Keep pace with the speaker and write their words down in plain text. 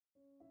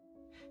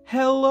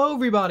Hello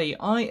everybody,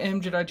 I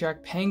am Jedi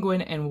Jack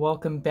Penguin and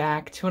welcome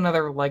back to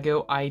another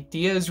LEGO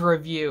Ideas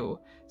review.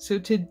 So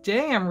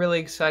today I'm really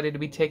excited to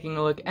be taking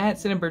a look at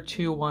set number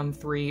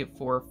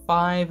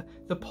 21345,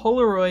 the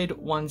Polaroid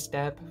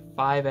OneStep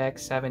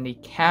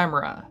 5X-70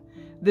 camera.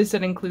 This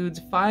set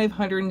includes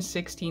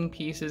 516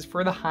 pieces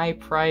for the high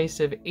price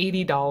of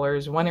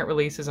 $80 when it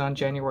releases on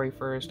January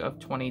 1st of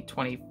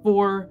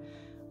 2024.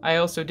 I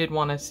also did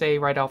want to say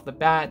right off the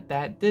bat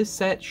that this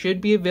set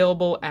should be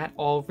available at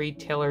all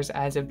retailers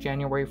as of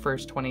January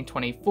 1st,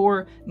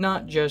 2024,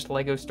 not just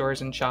LEGO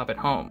stores and shop at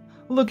home.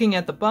 Looking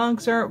at the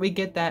box art, we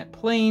get that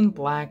plain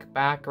black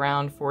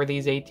background for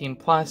these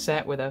 18+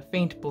 set with a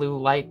faint blue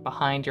light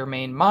behind your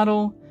main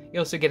model. You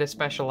also get a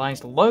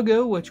specialized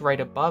logo, which right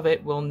above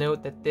it will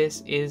note that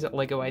this is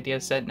LEGO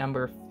Ideas set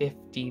number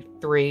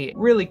 53.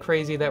 Really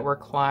crazy that we're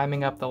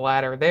climbing up the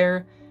ladder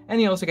there. And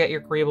you also get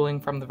your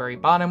greebling from the very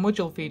bottom, which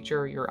will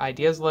feature your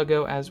Ideas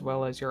logo as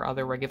well as your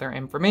other regular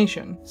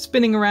information.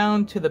 Spinning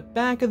around to the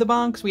back of the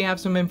box, we have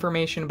some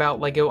information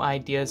about LEGO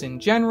Ideas in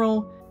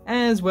general,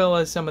 as well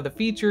as some of the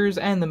features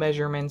and the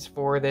measurements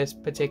for this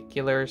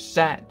particular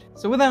set.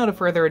 So without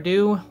further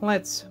ado,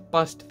 let's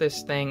bust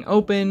this thing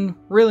open.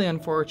 Really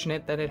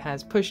unfortunate that it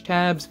has push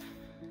tabs.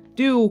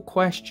 Do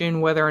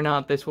question whether or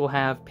not this will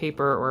have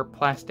paper or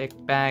plastic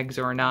bags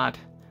or not.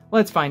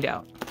 Let's find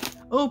out.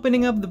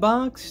 Opening up the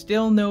box,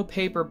 still no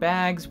paper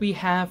bags. We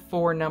have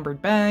 4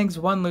 numbered bags,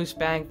 1 loose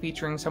bag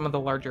featuring some of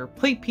the larger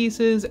plate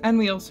pieces, and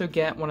we also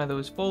get one of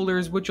those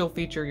folders which will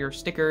feature your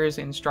stickers,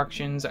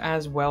 instructions,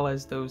 as well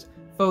as those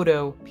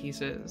photo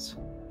pieces.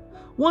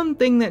 One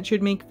thing that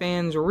should make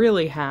fans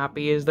really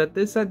happy is that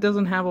this set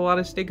doesn't have a lot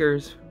of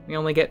stickers. We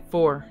only get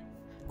 4.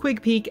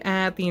 Quick peek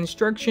at the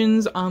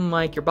instructions.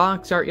 Unlike your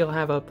box art, you'll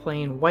have a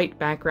plain white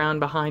background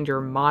behind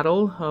your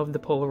model of the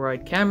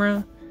Polaroid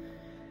camera.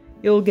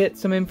 You'll get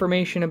some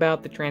information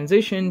about the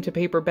transition to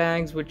paper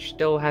bags, which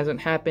still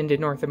hasn't happened in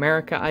North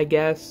America, I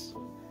guess.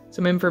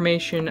 Some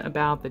information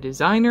about the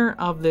designer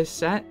of this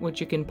set,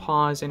 which you can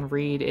pause and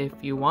read if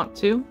you want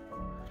to.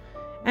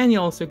 And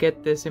you'll also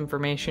get this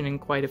information in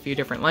quite a few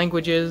different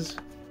languages.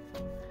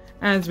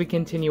 As we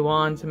continue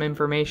on, some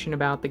information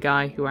about the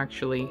guy who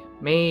actually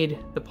made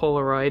the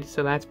Polaroid,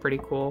 so that's pretty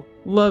cool.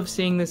 Love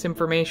seeing this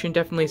information,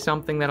 definitely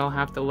something that I'll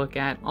have to look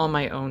at on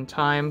my own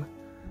time.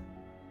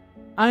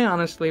 I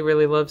honestly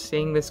really love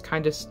seeing this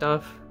kind of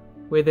stuff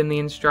within the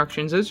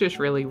instructions. It's just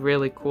really,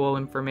 really cool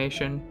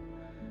information.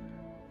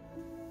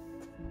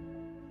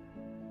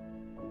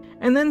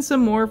 And then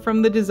some more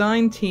from the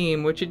design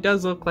team, which it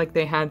does look like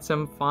they had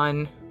some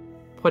fun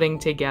putting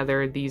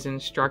together these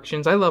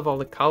instructions. I love all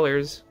the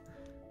colors.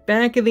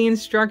 Back of the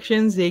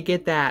instructions, they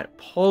get that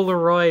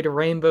Polaroid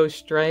rainbow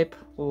stripe.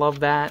 Love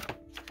that.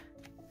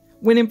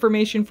 Win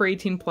information for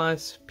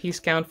 18+, piece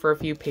count for a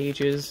few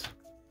pages.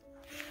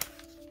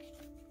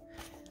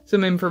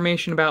 Some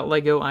information about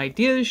LEGO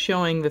Ideas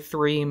showing the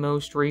 3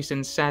 most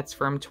recent sets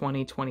from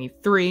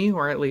 2023,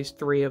 or at least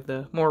 3 of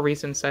the more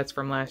recent sets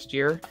from last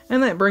year.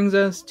 And that brings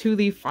us to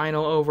the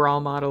final overall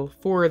model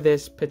for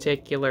this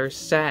particular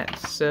set.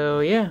 So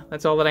yeah,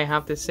 that's all that I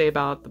have to say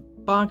about the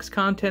box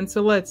content,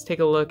 so let's take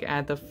a look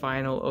at the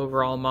final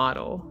overall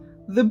model.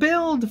 The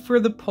build for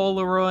the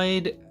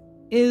Polaroid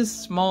is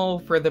small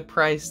for the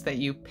price that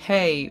you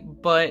pay,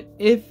 but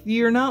if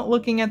you're not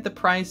looking at the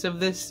price of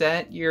this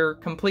set, you're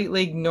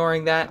completely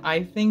ignoring that.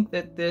 I think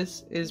that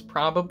this is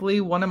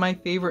probably one of my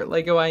favorite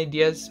LEGO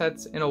Ideas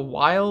sets in a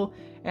while,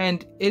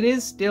 and it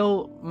is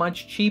still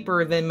much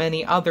cheaper than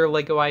many other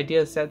LEGO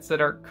Ideas sets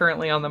that are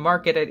currently on the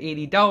market at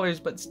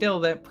 $80, but still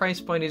that price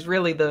point is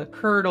really the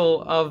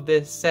hurdle of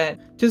this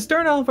set. To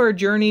start off our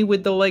journey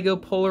with the LEGO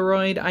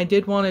Polaroid, I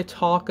did want to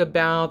talk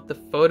about the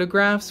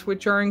photographs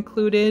which are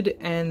included,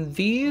 and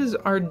these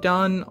are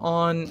done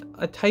on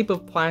a type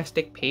of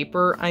plastic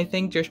paper, I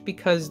think, just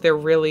because they're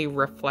really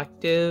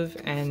reflective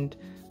and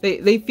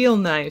they feel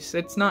nice.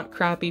 It's not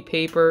crappy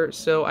paper,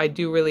 so I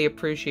do really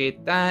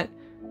appreciate that.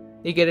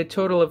 You get a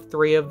total of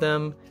 3 of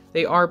them.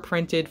 They are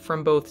printed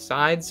from both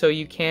sides, so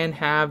you can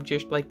have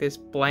just like this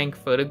blank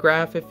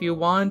photograph if you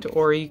want,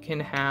 or you can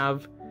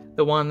have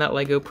the one that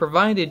LEGO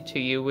provided to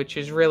you, which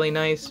is really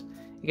nice.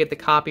 You get the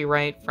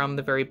copyright from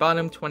the very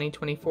bottom,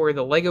 2024,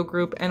 the LEGO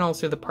group, and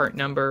also the part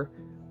number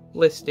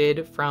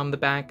listed from the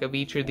back of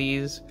each of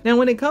these. Now,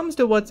 when it comes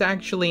to what's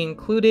actually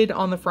included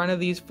on the front of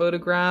these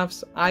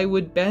photographs, I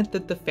would bet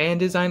that the fan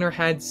designer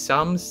had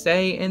some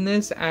say in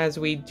this, as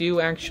we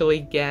do actually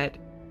get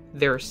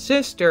their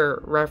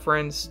sister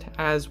referenced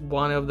as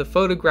one of the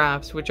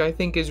photographs, which I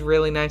think is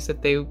really nice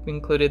that they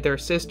included their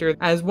sister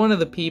as one of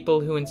the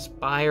people who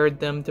inspired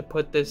them to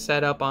put this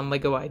setup on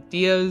LEGO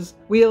Ideas.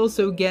 We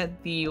also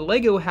get the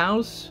LEGO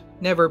house.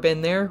 Never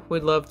been there,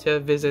 would love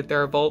to visit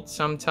their vault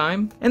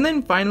sometime. And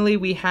then finally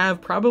we have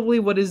probably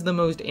what is the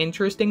most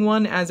interesting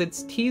one, as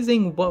it's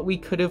teasing what we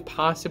could have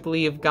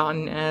possibly have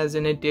gotten as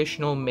an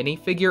additional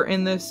minifigure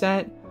in this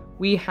set.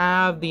 We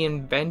have the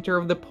inventor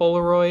of the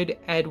Polaroid,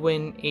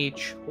 Edwin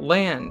H.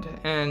 Land,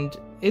 and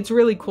it's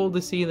really cool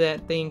to see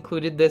that they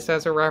included this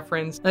as a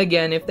reference.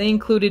 Again, if they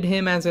included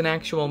him as an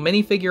actual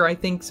minifigure, I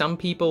think some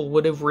people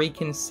would have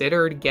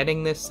reconsidered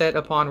getting this set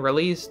upon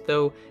release,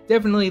 though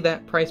definitely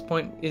that price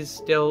point is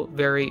still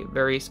very,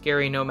 very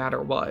scary no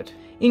matter what.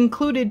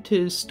 Included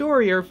to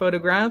store your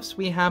photographs,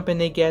 we happen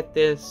to get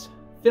this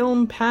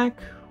film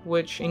pack,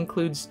 which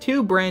includes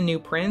 2 brand new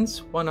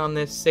prints, one on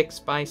this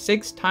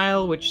 6x6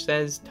 tile which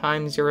says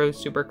Time0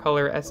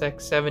 Supercolor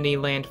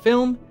SX70 Land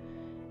Film,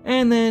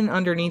 and then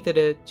underneath it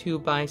a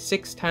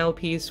 2x6 tile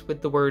piece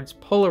with the words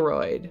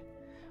Polaroid.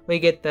 We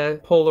get the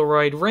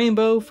Polaroid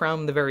rainbow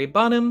from the very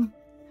bottom,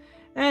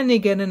 and you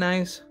get a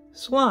nice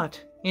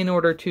slot in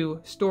order to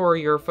store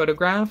your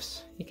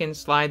photographs. You can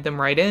slide them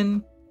right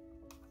in,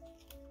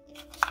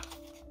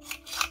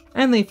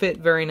 and they fit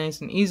very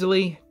nice and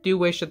easily. Do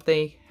wish that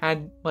they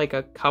had like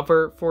a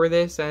cover for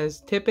this,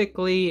 as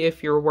typically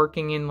if you're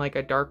working in like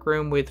a dark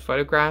room with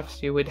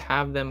photographs, you would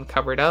have them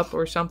covered up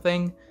or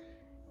something.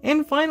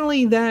 And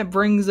finally, that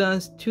brings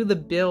us to the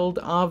build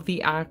of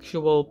the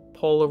actual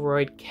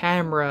Polaroid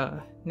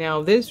camera.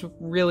 Now this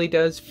really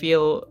does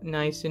feel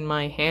nice in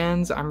my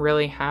hands. I'm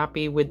really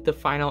happy with the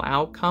final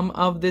outcome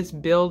of this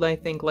build. I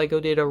think LEGO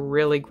did a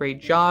really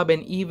great job,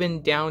 and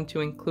even down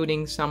to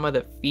including some of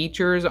the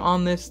features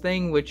on this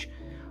thing, which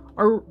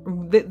are,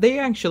 they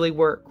actually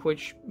work,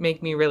 which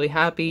make me really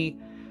happy,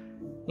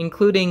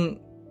 including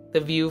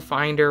the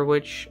viewfinder,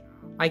 which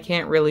I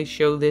can't really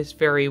show this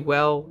very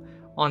well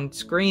on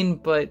screen,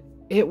 but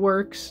it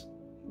works.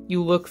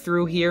 You look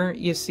through here,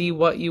 you see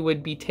what you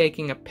would be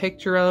taking a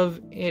picture of.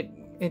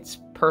 It's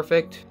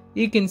perfect.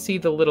 You can see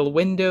the little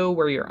window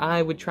where your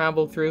eye would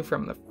travel through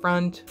from the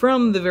front.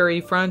 From the very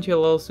front,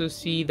 you'll also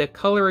see the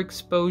color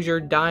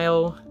exposure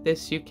dial.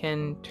 This you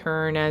can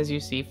turn as you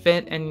see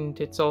fit, and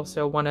it's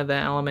also one of the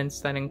elements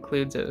that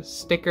includes a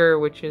sticker,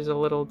 which is a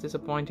little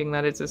disappointing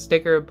that it's a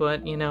sticker,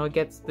 but you know, it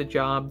gets the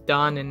job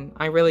done, and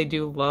I really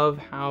do love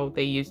how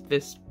they used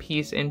this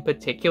piece in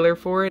particular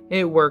for it.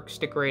 It works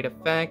to great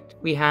effect.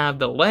 We have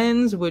the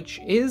lens,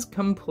 which is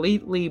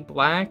completely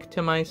black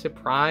to my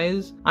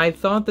surprise. I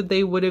thought that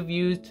they would have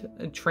used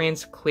a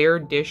trans clear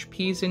dish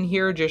piece in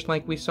here, just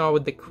like we saw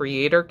with the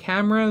Creator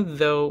camera,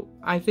 though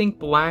I think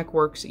black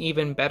works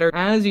even better,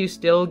 as you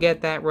still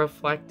get that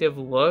reflective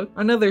look.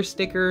 Another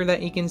sticker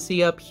that you can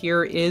see up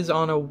here is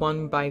on a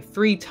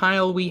 1x3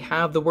 tile. We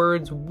have the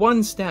words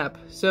OneStep.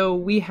 So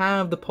we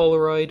have the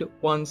Polaroid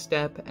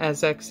OneStep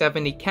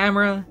SX70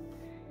 camera.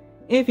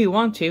 If you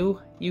want to,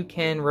 you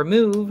can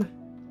remove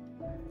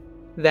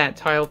that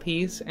tile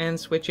piece and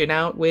switch it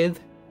out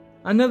with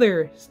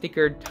another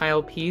stickered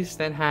tile piece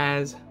that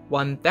has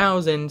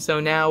 1000,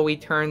 so now we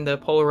turn the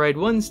Polaroid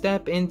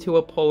OneStep into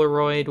a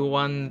Polaroid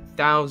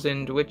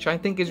 1000, which I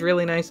think is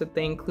really nice that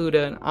they include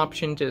an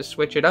option to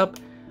switch it up.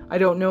 I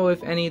don't know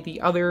if any of the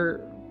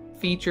other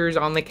features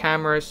on the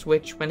camera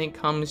switch when it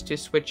comes to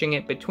switching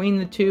it between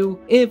the two.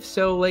 If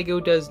so, LEGO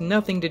does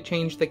nothing to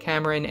change the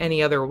camera in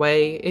any other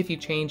way if you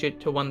change it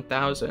to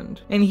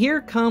 1000. And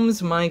here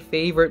comes my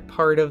favorite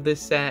part of the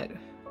set.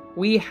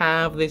 We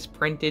have this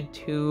printed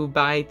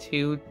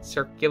 2x2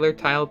 circular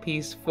tile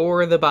piece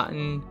for the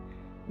button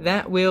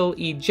that will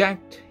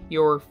eject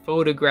your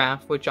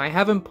photograph, which I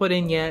haven't put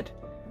in yet.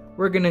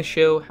 We're gonna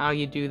show how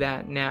you do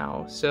that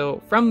now.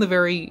 So from the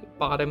very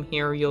bottom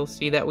here, you'll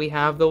see that we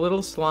have the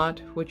little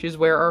slot, which is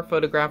where our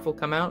photograph will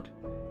come out.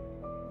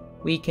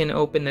 We can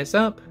open this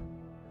up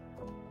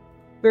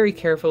very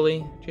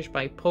carefully, just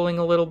by pulling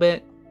a little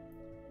bit.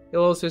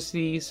 You'll also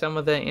see some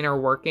of the inner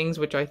workings,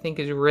 which I think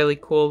is really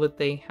cool that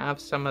they have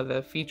some of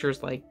the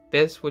features like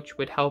this, which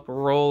would help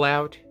roll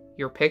out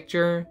your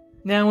picture.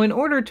 Now, in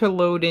order to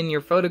load in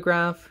your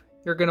photograph,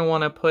 you're going to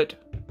want to put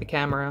the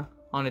camera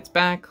on its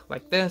back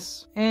like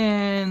this,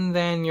 and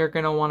then you're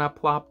going to want to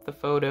plop the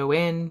photo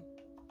in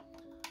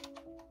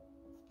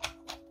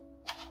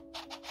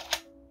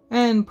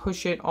and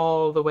push it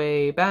all the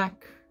way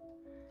back.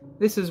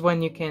 This is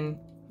when you can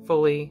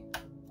fully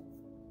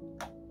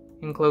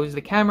enclose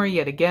the camera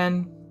yet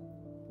again.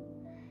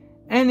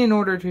 And in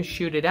order to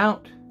shoot it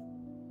out,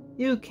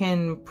 you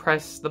can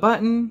press the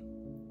button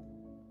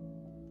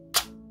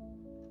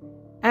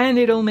and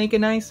it'll make a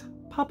nice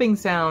popping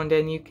sound,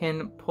 and you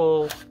can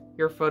pull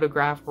your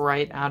photograph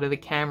right out of the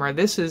camera.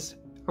 This is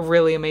a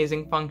really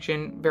amazing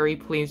function. Very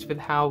pleased with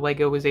how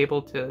LEGO was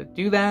able to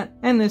do that.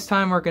 And this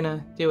time we're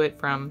gonna do it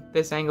from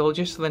this angle,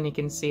 just so then you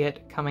can see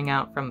it coming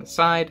out from the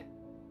side.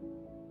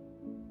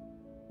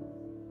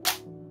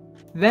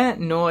 That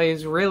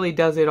noise really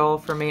does it all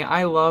for me.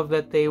 I love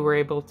that they were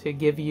able to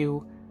give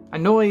you a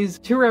noise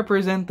to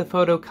represent the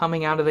photo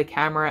coming out of the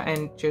camera,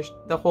 and just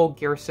the whole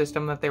gear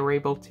system that they were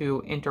able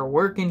to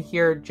interwork in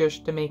here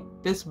just to make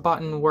this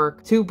button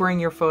work to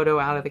bring your photo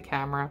out of the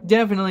camera.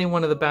 Definitely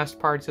one of the best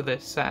parts of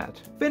this set.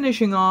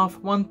 Finishing off,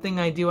 one thing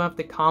I do have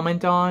to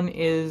comment on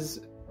is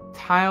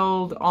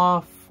tiled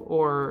off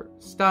or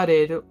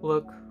studded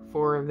look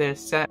for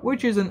this set,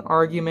 which is an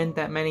argument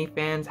that many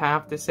fans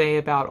have to say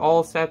about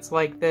all sets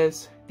like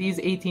this. These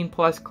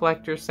 18+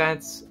 collector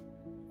sets,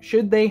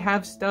 should they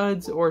have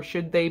studs or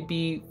should they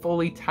be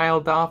fully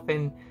tiled off,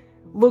 and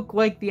look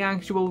like the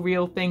actual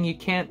real thing. You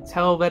can't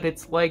tell that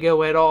it's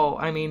Lego at all.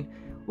 I mean,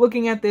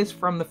 looking at this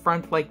from the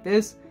front like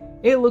this,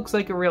 it looks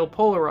like a real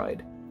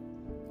Polaroid.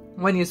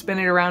 When you spin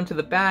it around to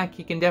the back,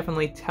 you can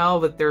definitely tell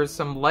that there's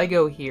some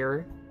Lego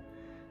here.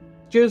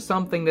 Just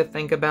something to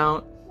think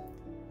about.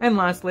 And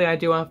lastly, I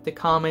do have to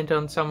comment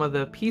on some of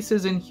the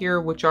pieces in here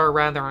which are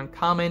rather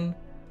uncommon,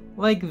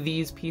 like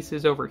these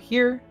pieces over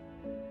here,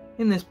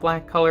 in this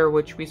black color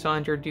which we saw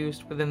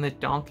introduced within the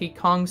Donkey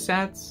Kong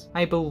sets.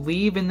 I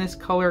believe in this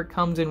color it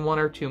comes in one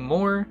or two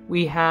more.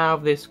 We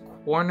have this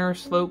corner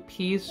slope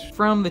piece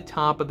from the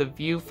top of the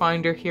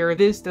viewfinder here.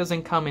 This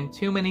doesn't come in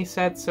too many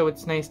sets, so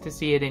it's nice to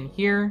see it in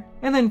here.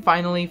 And then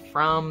finally,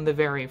 from the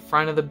very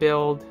front of the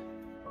build,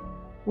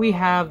 we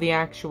have the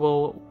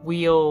actual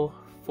wheel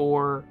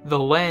for the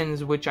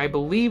lens, which I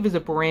believe is a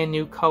brand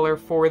new color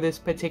for this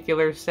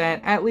particular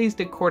set, at least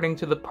according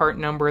to the part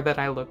number that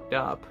I looked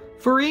up.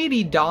 For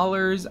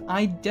 $80,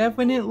 I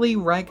definitely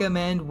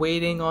recommend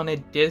waiting on a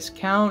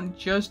discount,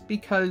 just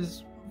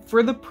because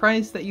for the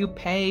price that you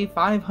pay,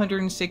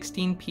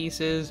 516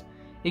 pieces,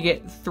 you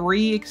get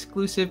 3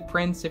 exclusive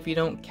prints if you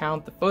don't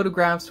count the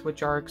photographs,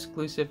 which are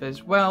exclusive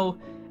as well.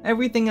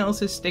 Everything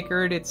else is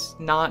stickered. It's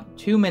not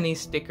too many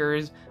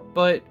stickers,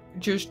 but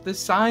just the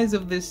size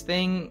of this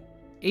thing,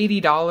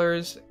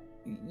 $80,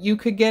 you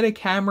could get a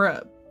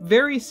camera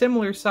very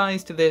similar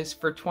size to this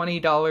for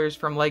 $20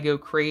 from LEGO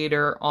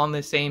Creator on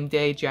the same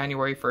day,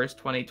 January 1st,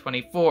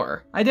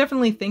 2024. I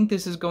definitely think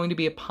this is going to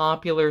be a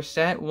popular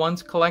set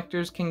once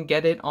collectors can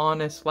get it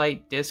on a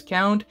slight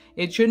discount.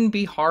 It shouldn't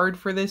be hard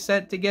for this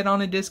set to get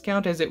on a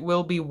discount, as it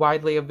will be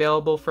widely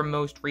available from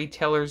most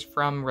retailers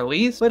from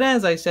release. But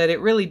as I said, it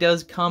really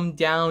does come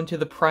down to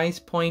the price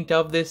point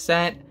of this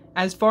set.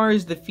 As far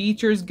as the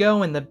features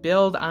go and the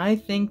build, I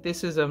think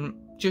this is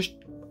just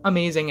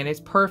amazing and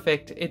it's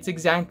perfect. It's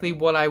exactly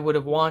what I would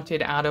have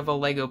wanted out of a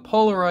LEGO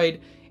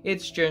Polaroid.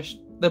 It's just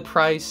the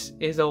price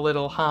is a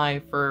little high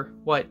for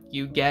what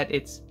you get.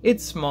 It's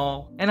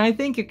small, and I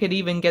think you could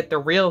even get the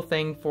real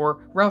thing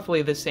for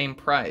roughly the same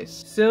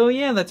price. So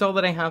yeah, that's all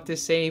that I have to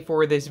say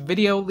for this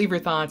video. Leave your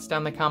thoughts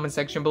down in the comment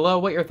section below,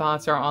 what your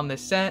thoughts are on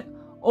this set.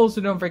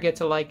 Also, don't forget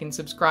to like and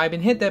subscribe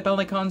and hit that bell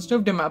icon so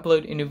you don't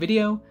upload a new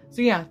video.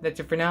 So yeah, that's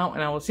it for now,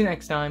 and I will see you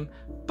next time.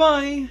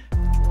 Bye!